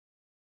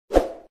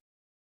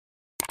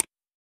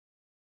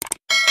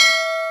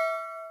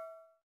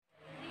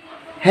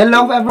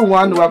Hello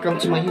everyone! Welcome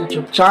to my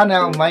YouTube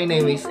channel. My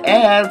name is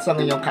Ed, sa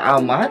inyong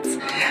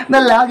kaamats na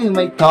laging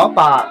may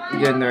topa.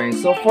 Ganun.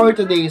 So for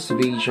today's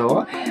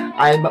video,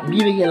 ay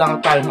bibigyan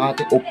lang tayo ng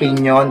ating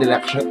opinion,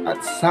 direction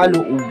at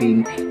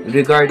saloobin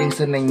regarding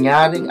sa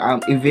nangyaring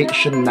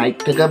eviction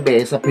night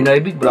kagabi sa Pinoy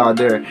Big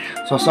Brother.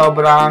 So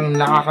sobrang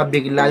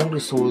nakakabigla yung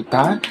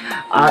resulta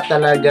at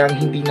talagang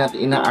hindi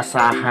natin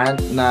inaasahan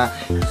na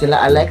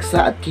sila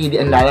Alexa at Kiddy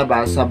ang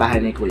lalabas sa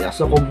bahay ni Kuya.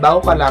 So kung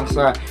bago ka lang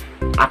sa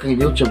aking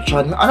YouTube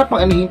channel, ano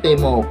pang inihintay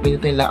mo?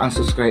 Pinutin lang ang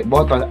subscribe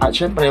button at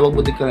syempre huwag mo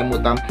din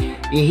kalimutan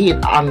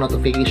i-hit ang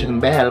notification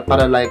bell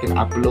para like and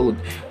upload.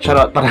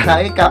 Charot, para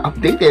lagi ka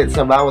updated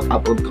sa bawat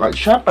upload ko. At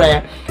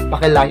syempre,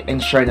 paki-like and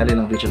share na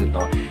rin ang video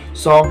nito.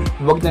 So,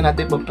 huwag na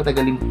natin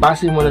pagpatagalin pa.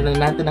 Simulan na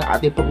natin ang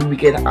ating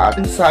pagbibigay ng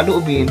ating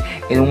saloobin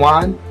in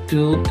 1,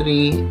 2,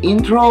 3,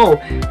 intro!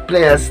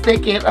 Please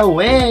take it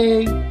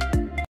away!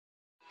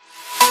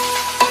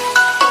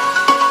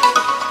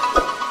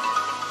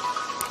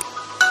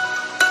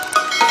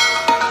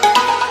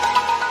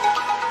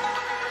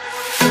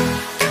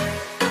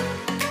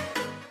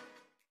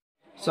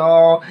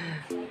 So,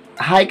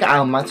 hi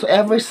kaamat. So,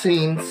 ever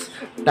since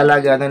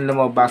talaga nang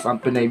lumabas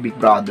ang Pinoy Big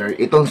Brother,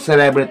 itong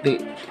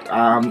celebrity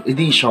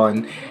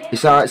edition,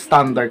 isa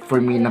standard for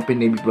me ng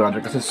Pinoy Big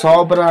Brother. Kasi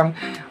sobrang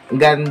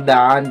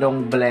ganda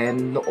nung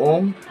blend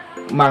noong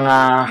mga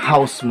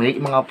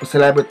housemate, mga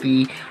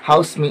celebrity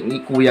housemate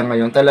ni Kuya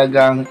ngayon.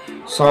 Talagang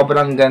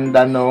sobrang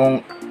ganda nung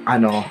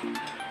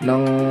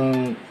ng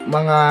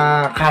mga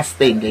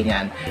casting,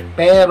 ganyan.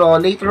 Pero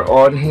later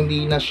on,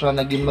 hindi na siya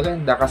naging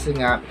maganda kasi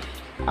nga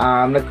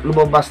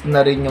naglumabas na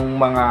rin yung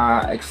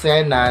mga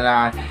eksena na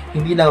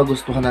hindi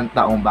nagugustuhan ng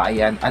taong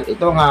bayan. At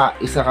ito nga,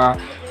 isa ka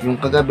yung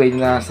kagabi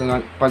na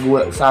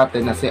sa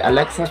atin na si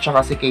Alexa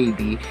tsaka si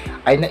KD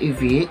ay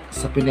na-evict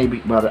sa Pinoy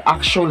Big Brother.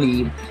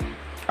 Actually,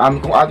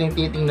 kung ating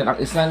titingnan ang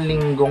isang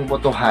linggong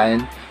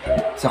botohan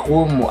sa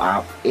Kumu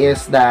app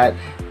is that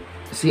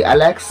si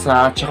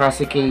Alexa tsaka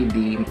si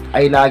KD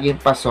ay laging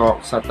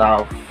pasok sa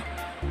top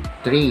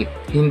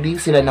 3. Hindi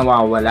sila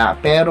nawawala.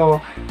 Pero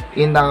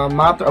in a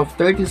matter of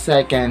 30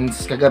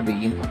 seconds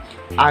kagabi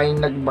ay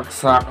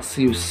nagbagsak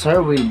si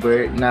Sir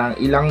Wilbur ng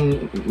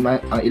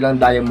ilang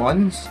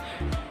diamonds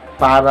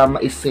para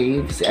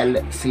ma-save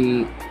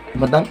si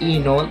Madam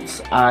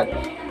Inots at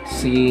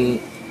si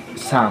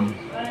Sam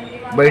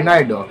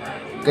Bernardo.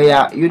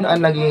 Kaya yun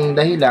ang naging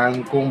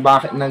dahilan kung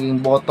bakit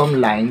naging bottom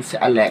line si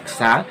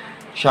Alexa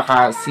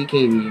tsaka si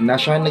Katie, na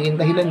siya naging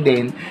dahilan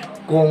din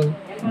kung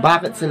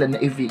bakit sila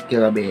na-evict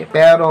kagabi.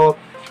 Pero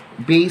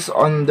based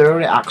on their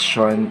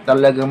reaction,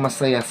 talagang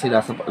masaya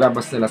sila sa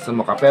labas nila sa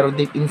mukha. Pero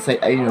deep inside,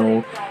 I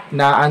know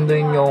na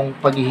andun yung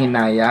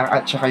paghihinayang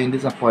at saka yung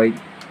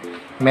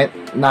disappointment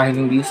na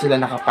hindi sila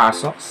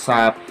nakapasok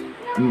sa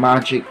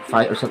Magic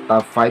 5 or sa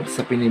top 5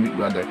 sa Pinoy Big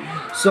Brother.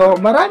 So,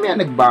 marami ang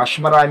nag-bash,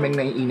 marami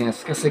ang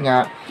naiinis kasi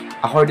nga,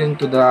 according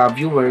to the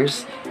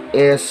viewers,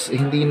 is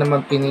hindi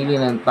naman pinili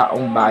ng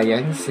taong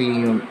bayan si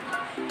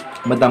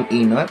Madam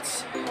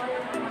Inots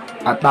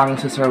at tanging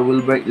si Sir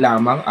Wilbert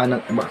lamang ang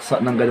nagbaksa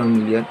ng ganong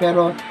milyon.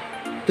 Pero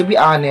to be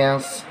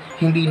honest,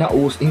 hindi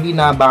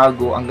na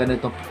bago ang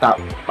ganito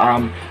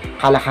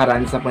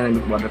kalakaran sa Pinoy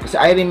Big Brother. Kasi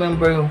I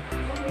remember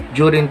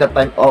during the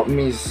time of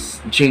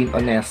Miss Jane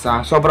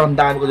Onesa, sobrang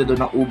dami ko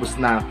doon ng ubos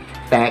na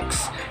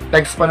text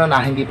pa noon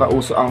na hindi pa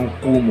uso ang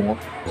Kumu.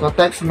 So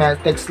text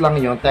lang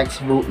yon,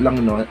 text vote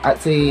lang noon. At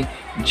si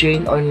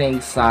Jane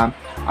Onesa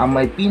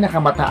may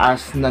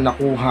pinakamataas na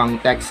nakuhang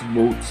text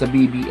vote sa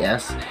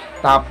BBS.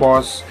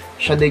 Tapos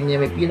siya din niya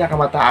may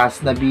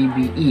pinakamataas na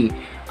BBE.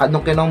 At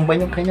nung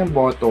kinomban yung kanyang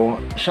boto,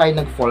 siya ay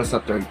nag-fall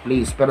sa 3rd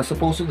place. Pero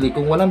supposedly,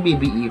 kung walang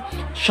BBE,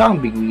 siya ang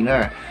big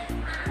winner.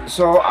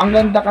 So, ang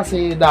ganda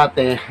kasi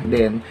dati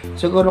din,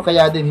 siguro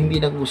kaya din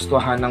hindi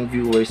nagustuhan ng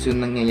viewers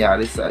yung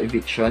nangyayari sa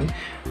eviction,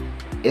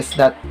 is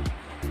that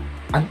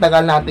ang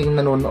tagal nating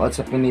nanonood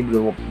sa Pinoy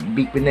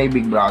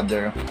Big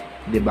Brother,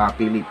 diba,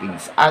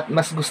 Philippines. At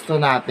mas gusto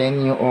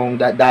natin yung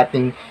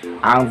dating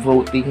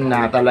voting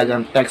na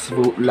talagang text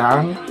vote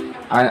lang,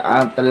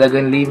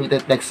 talagang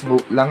limited text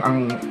vote lang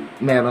ang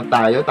meron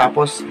tayo.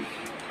 Tapos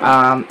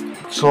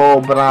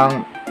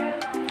sobrang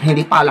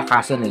hindi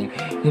palakasan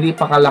hindi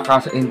pa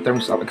kalakasan in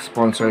terms of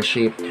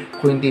sponsorship,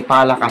 kung hindi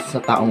palakas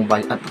sa taong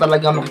bayan. At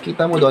talaga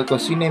makikita mo doon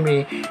kung sino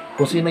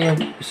yung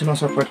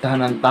sinusuportahan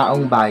ng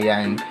taong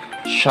bayan,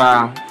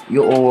 siya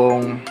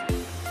yung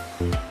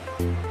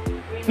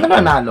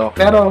nananalo.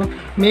 Pero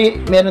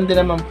meron din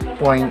naman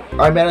point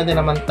or meron din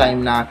naman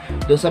time na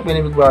doon sa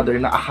Pinoy Big Brother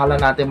na akala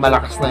natin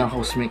malakas na yung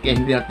housemate kaya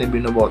hindi natin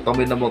binoboto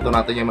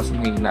natin yung mas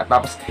mahina.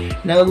 Tapos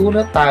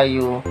nagagulat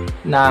tayo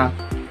na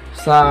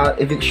sa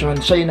eviction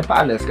siya yung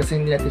napaalis kasi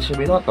hindi natin siya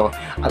binoto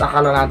at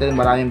akala natin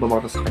maraming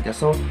boboto sa kanya.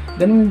 So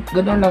ganun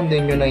lang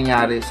din yung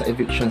nangyari sa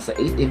eviction, sa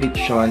 8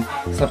 eviction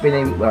sa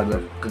Pinoy Big Brother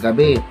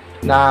kagabi,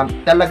 na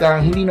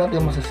talagang hindi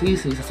natin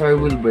masasisi sa Sir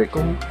Wilbur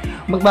kung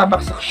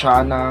magbabaksak siya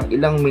ng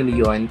ilang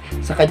milyon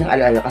sa kanyang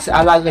alaga. Kasi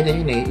alaga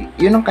niya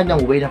yun ang kanyang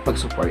way ng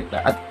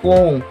pagsuporta. At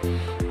kung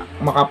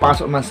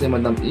makapasok man si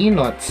Madam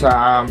Inot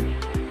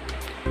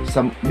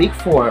sa Big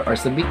 4 or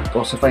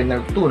sa Final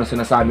 2 na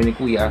sinasabi ni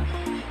Kuya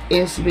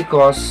is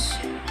because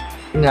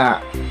nga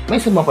may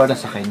sumaport na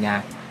sa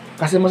kanya.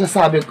 Kasi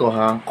masasabi ko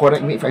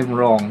correct me if I'm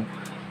wrong,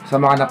 sa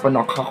mga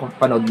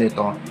nakapanood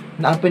nito,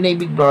 na ang Pinay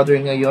Big Brother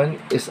ngayon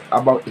is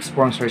about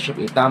sponsorship.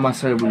 Tama,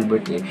 Sir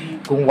Wilbert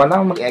Kung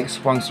walang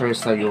mag-sponsor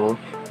sa'yo,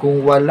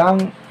 kung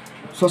walang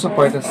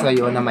susuporta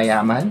sa'yo na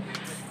mayaman,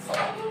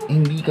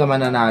 hindi ka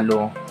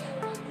mananalo,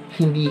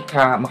 hindi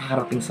ka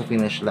makakarating sa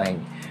finish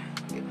line.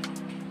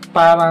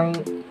 Parang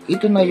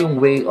ito na yung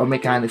way o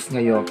mechanics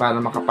ngayon para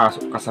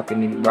makapasok ka sa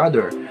Pinay Big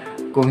Brother.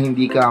 Kung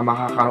hindi ka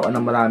makakaroon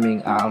ng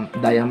maraming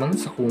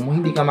diamonds sa Kumu,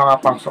 hindi ka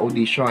makapasok sa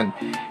audition.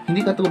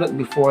 Hindi katulad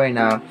before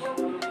na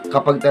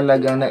kapag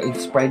talagang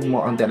na-inspired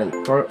mo ang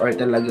director or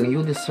talagang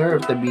you deserve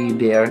to be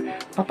there,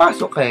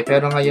 papasok ka eh.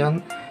 Pero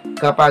ngayon,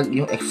 kapag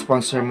yung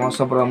sponsor mo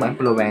sobrang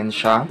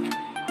ma-impluwensya,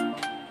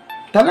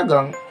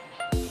 talagang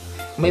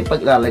may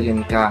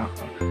paglalagyan ka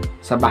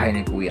sa bahay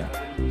ni Kuya.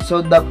 So,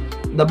 the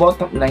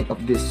bottom line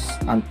of this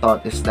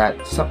thought is that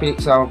sa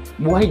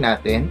buhay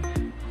natin,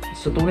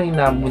 sa tunay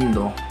na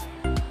mundo,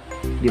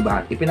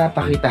 diba,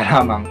 ipinapakita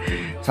lamang,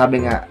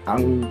 sabi nga,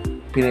 ang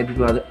Pinay Big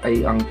Brother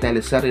ay ang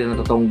teleserye ng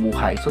totoong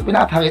buhay. So,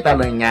 pinapakita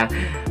lang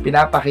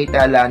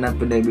ng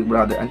Pinay Big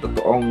Brother ang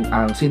totoong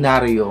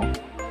senaryo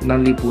ng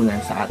lipunan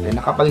sa atin.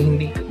 Na kapag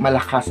hindi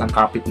malakas ang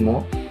kapit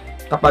mo,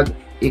 kapag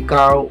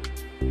ikaw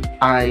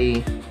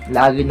ay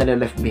lagi na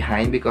left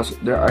behind because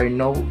there are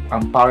no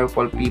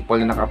powerful people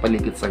na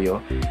nakapaligid sa'yo,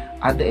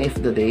 at the end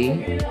of the day,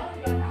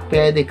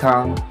 pwede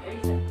kang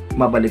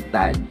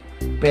mabaligtad.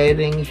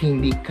 Pwedeng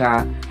hindi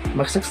ka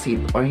mag-succeed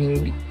or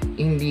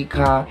hindi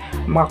ka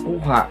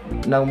makuha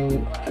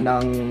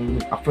ng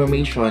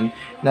affirmation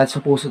na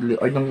supposedly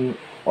or ng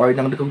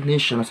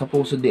recognition na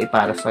supposedly ay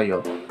para sa iyo,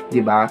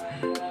 'di ba?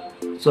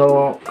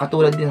 So,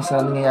 katulad din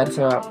sa nangyayari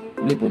sa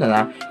lipunan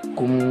na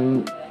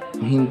kung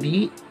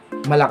hindi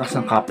malakas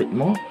ang kapit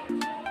mo,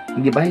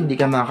 hindi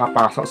ka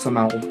makakapasok sa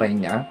mga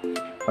kumpanya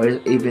or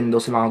even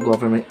though sa mga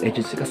government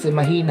agency kasi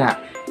mahina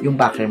yung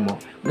backer mo.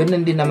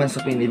 Ganun din naman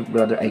sa Pinay Big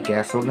Brother, I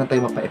guess. Huwag na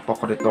tayo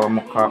mapa-ipokrita.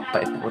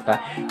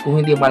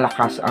 Kung hindi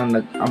malakas ang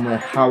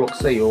hawak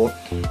sa'yo,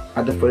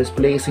 at the first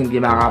place,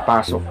 hindi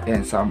makakapasok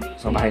yan sa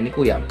bahay ni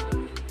Kuya.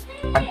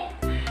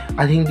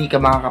 At hindi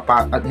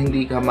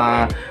ka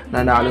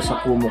mananalo sa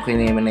Kumu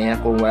kinema na yan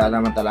kung wala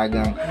naman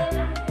talagang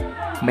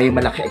may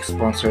malaki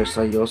sponsor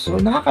sa'yo. So,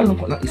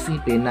 nakakalungkot ng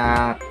isipin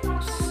na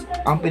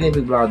ang Pinay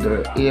Big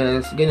Brother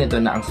is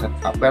ganito na ang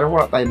setup, pero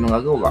wala tayong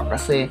magagawa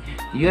kasi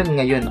yun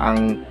ngayon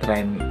ang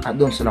trend at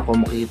doon sila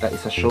kumikita.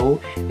 Isa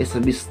show, isa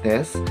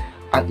business,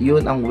 at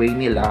yun ang way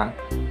nila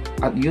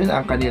at yun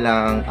ang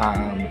kanilang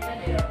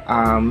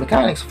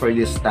mechanics for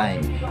this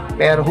time.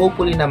 Pero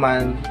hopefully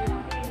naman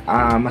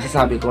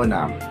masasabi ko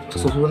na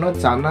sa susunod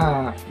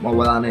sana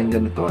mawala na yung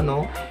ganito,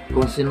 no?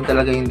 Kung sino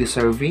talaga yung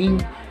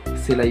deserving,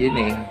 sila yun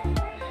eh.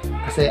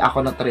 Kasi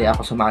ako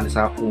sumali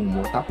sa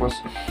Kumu. Tapos,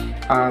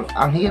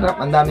 ang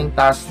hirap, ang daming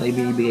task na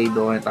ibibigay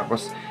doon.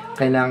 Tapos,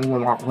 kailangan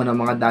mo makakuha ng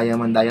mga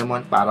diamond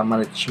para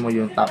ma-reach mo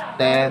yung top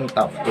 10,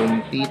 top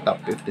 20, top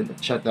 15,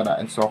 etc.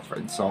 and so forth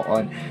and so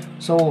on.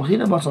 So,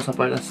 sino ba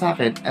support sa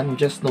akin? I'm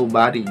just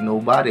nobody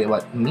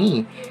but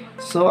me.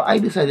 So, I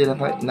decided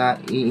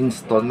na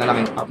i-install na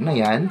lang yung app na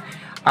yan.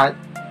 At,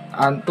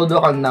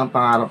 tudukan ng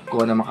pangarap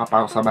ko na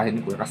makapasok sa bahay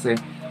ni Kuya. Kasi,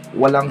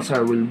 walang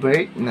Sir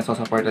Wilbert na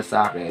support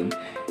sa akin.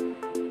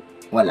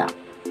 Wala.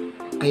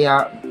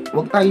 Kaya,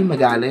 wag tayong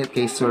magalit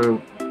kay Sir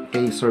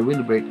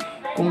Wilbert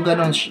kung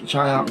gano'n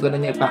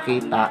niya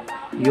ipakita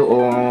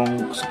yung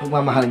sa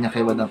pagmamahal niya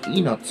kay Madam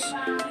Inots.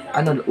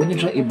 Unyo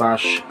siya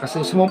i-bash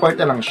kasi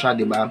sumuporta lang siya,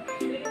 di ba?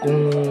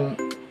 Kung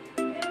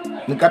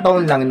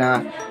nagkataon lang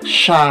na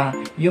siya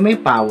yung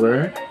may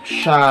power,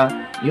 siya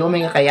yung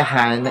may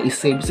kakayahan na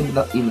i-save si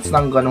Madam Inots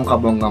ng gano'ng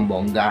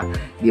kabonggang-bongga,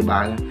 di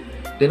ba?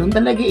 Ganun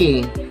talaga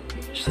eh.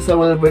 Sa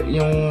Wilbert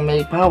yung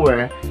may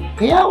power,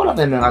 kaya wala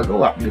tayong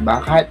magagawa, di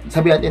ba? Kahit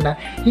sabihin natin na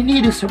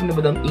hindi deserve na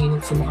Madam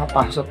Inots sa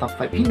makapasok sa top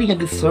 5, hindi niya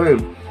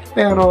deserve.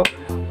 Pero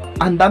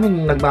ang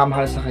daming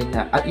nagmamahal sa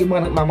kanya at yung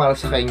mga nagmamahal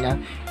sa kanya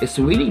is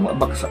really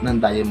mabagsak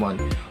ng diamond.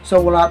 So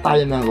wala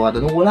tayong magagawa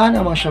doon.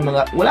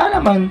 Wala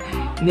namang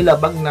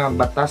nilabag na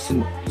batas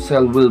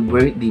sa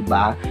Wilbert, di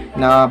ba?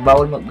 Na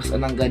bawal magbasa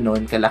ng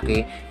ganon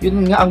kalaki.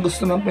 Yun nga ang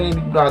gusto ng Pinay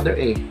Big Brother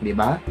eh, di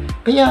ba?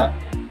 Kaya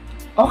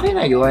okay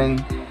na yun.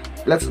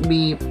 Let's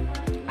be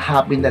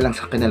happy na lang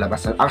sa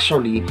kinalabasan.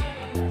 Actually,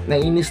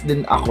 nainis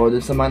din ako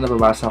dun sa mga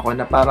nababasa ko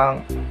na parang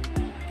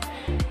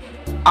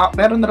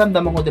pero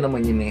naramdaman ko din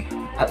naman yun eh.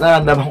 At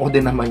naramdaman ko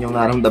din naman yung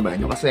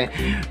naramdaman nyo. Kasi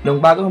nung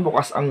bagong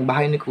bukas ang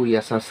bahay ni Kuya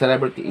sa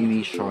Celebrity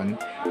Edition,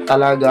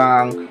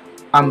 talagang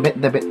ang bet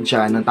na bet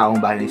dyan ng taong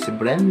bahay si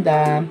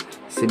Brenda,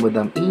 si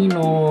Madam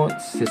Ino,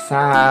 si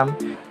Sam,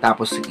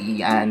 tapos si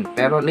Ian.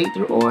 Pero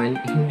later on,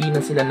 hindi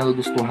na sila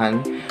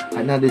nagugustuhan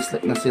at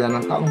na-dislike na sila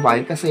ng taong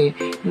bahay kasi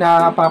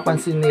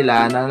napapansin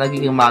nila na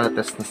nagiging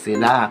malatas na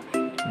sila.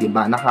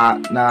 Diba?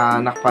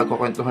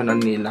 Nakapagkukwentuhan na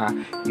nila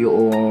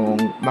yung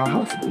mga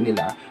housemate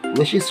nila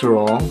which is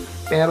wrong.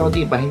 Pero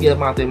di ba, hindi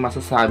naman natin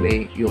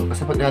masasabi yun.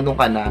 Kasi pag nandun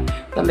ka na,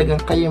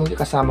 talagang kayo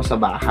magkakasama sa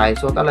bahay.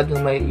 So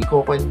talagang may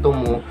ikukwento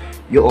mo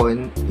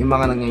yun, yung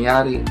mga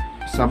nangyayari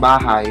sa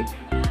bahay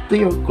to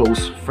your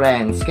close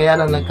friends.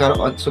 Kaya lang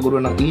nagkaroon siguro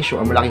ng issue,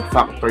 ang malaking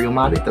factor yung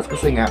marites.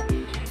 Kasi nga,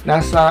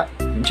 nasa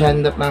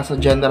gender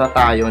na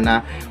tayo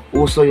na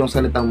uso yung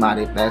salitang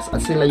marites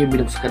at sila yung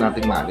binagsakan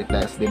nating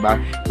marites, di ba?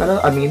 Pero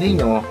aminin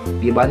nyo,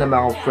 di ba, na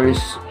mga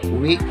first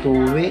week,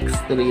 2 weeks,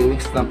 3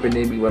 weeks ng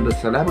Pinibig Brother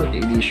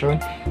Celebrity Edition,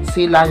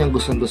 sila yung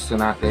gustong-gusto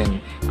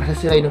natin.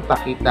 Kasi sila yung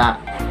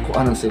nagpakita kung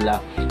anong sila,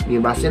 di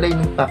ba? Sila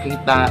yung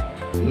nagpakita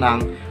ng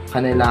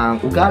kanilang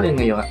ugali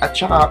ngayon at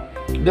saka,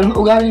 ganun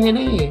ugali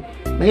nila eh.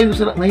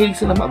 Mahilig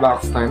sila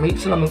ma-backstar,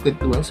 mahilig sila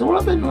magkwentuhan. So,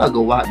 wala tayong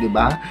nagawa, di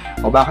ba?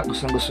 O bakit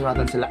gustong-gusto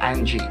natin sila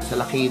Angie,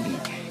 sila Katie,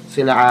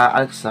 sila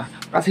Alexa?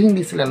 Kasi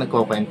hindi sila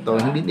nagkukwento,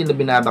 hindi nila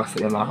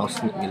binabaksa yung mga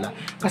housemate nila.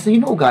 Kasi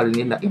yun ang ugali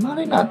nila.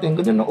 Imalay natin,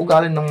 ganyan ang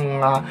ugali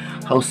ng mga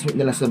housemate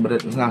nila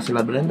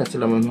sila Brenda,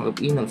 sila mga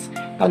Pilipinos.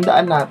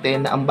 Tandaan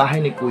natin na ang bahay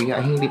ni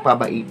Kuya ay hindi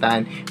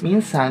pabaitan.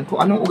 Minsan,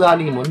 kung anong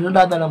ugali mo,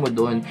 niladala mo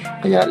doon.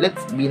 Kaya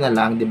let's be na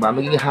lang, di ba?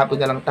 Magiging happy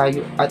na lang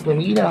tayo at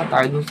mamili na lang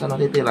tayo dun sa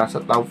natitira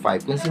sa top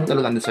 5 kung sino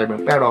talaga ang deserve.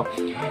 Pero,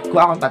 kung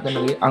akong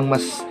tatanungin, ang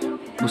mas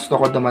gusto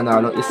ko na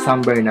manalo is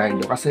San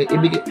Bernardo. Kasi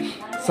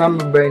San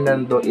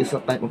Bernardo is a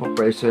type of a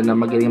person na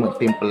magaling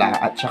magtimpla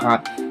at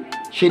saka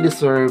she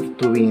deserve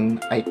to win,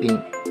 I think,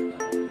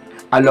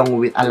 along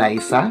with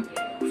Eliza,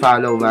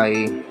 followed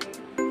by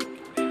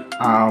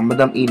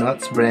Madam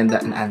Inots,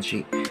 Brenda, and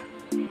Angie.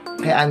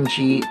 Kay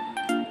Angie,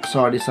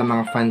 sorry sa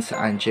mga fans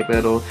sa Angie,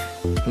 pero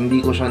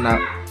hindi ko siya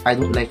I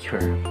don't like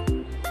her.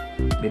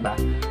 Diba?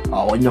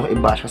 Oo, nyo ko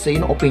i-bash kasi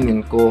yun ang opinion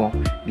ko.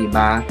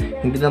 Diba?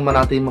 Hindi naman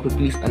natin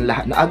mapiplease ang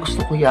lahat na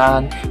gusto ko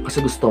yan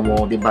kasi gusto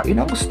mo. Diba?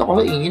 Yun ang gusto ko,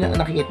 yun ang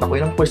nakikita ko,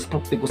 yun ang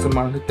perspective ko sa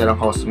mga nagtirang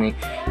housemate.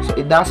 So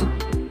it doesn't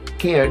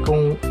care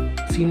kung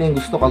sino yung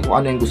gusto ko, kung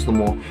ano yung gusto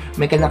mo.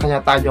 May kanya-kanya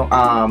tayong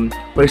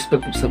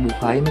perspective sa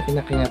buhay, may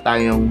kanya-kanya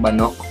tayong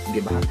banok.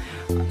 Diba?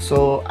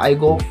 So I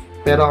go,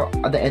 pero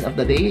at the end of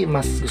the day,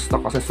 mas gusto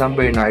ko sa San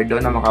Bernardo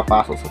na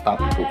makapasok sa top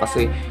 2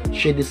 kasi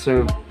she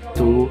deserve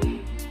to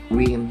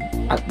win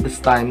at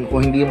this time.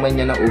 Kung hindi man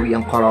niya nauwi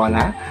ang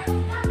corona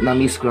na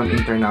Miss Grand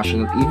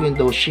International, even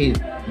though she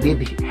did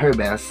her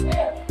best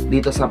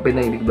dito sa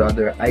Pinay Big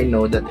Brother, I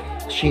know that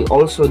she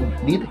also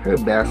did her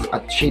best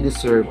at she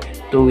deserved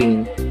to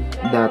win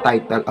the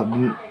title of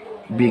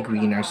Big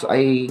Winner. So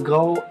I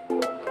go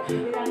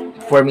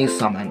for Miss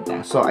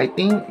Samantha. So I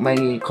think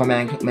my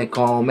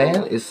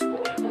comment is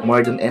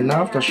more than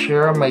enough to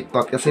share my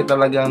thought kasi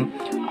talagang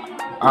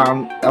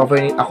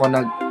overnight ako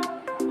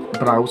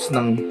nag-browse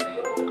ng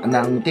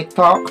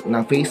TikTok,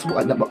 ng Facebook,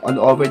 at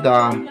over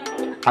the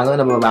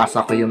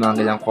nababasa ko yung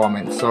mga ganyan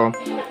comments. So,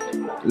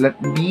 let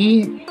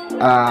be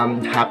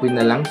happy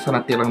na lang sa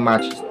natirang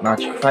match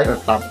 5 or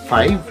top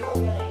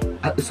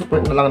 5 at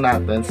isupport na lang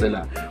natin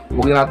sila.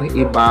 Huwag na natin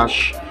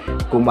i-bash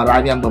kung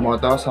marami ang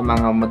bumoto sa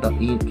mga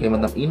kay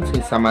Madam In,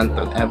 si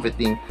Samantha and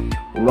everything.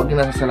 Huwag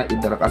na sila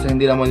idara kasi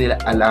hindi naman nila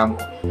alam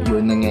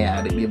yun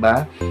nangyayari,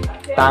 diba?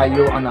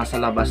 Tayo ang nasa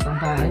labas ng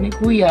bahay ni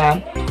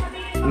Kuya,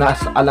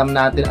 alam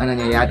natin ang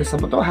nangyayari sa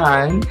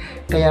botohan,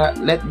 kaya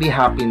let be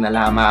happy na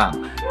lamang.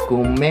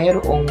 Kung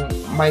merong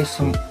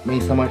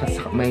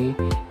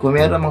kung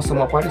merong mga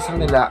sumuporta sa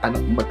kanila at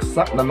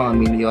bagsak ng mga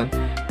milyon,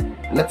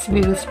 let's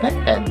be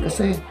respected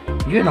kasi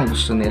yun ang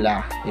gusto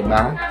nila,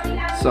 diba?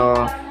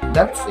 So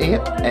that's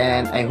it,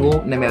 and I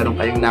hope na meron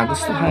kayong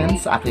nagustuhan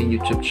sa aking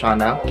YouTube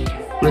channel.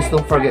 Please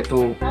don't forget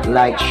to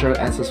like, share,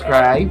 and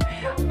subscribe.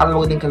 At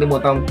huwag din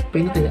kalimutang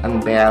pinutin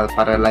ang bell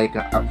para like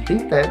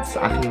updated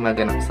sa aking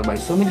mga ganap sabay.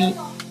 So muli,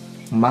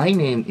 my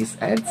name is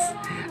Eds,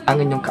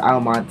 ang inyong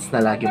kaamats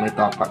na lagi may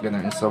topak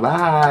ganun. So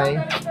bye!